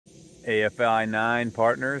AFI 9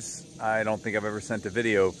 partners. I don't think I've ever sent a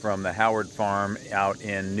video from the Howard farm out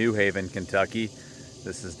in New Haven, Kentucky.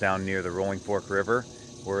 This is down near the Rolling Fork River.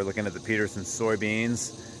 We're looking at the Peterson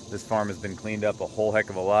soybeans. This farm has been cleaned up a whole heck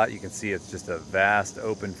of a lot. You can see it's just a vast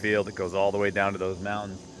open field that goes all the way down to those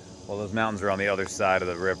mountains. Well, those mountains are on the other side of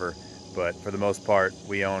the river, but for the most part,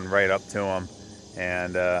 we own right up to them.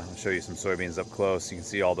 And I'll show you some soybeans up close. You can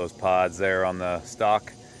see all those pods there on the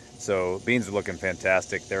stalk. So beans are looking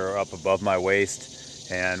fantastic. They're up above my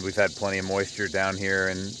waist, and we've had plenty of moisture down here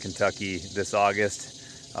in Kentucky this August.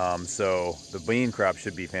 So the bean crop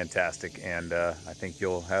should be fantastic, and I think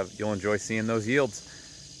you'll enjoy seeing those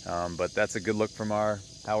yields. But that's a good look from our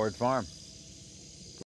Howard farm.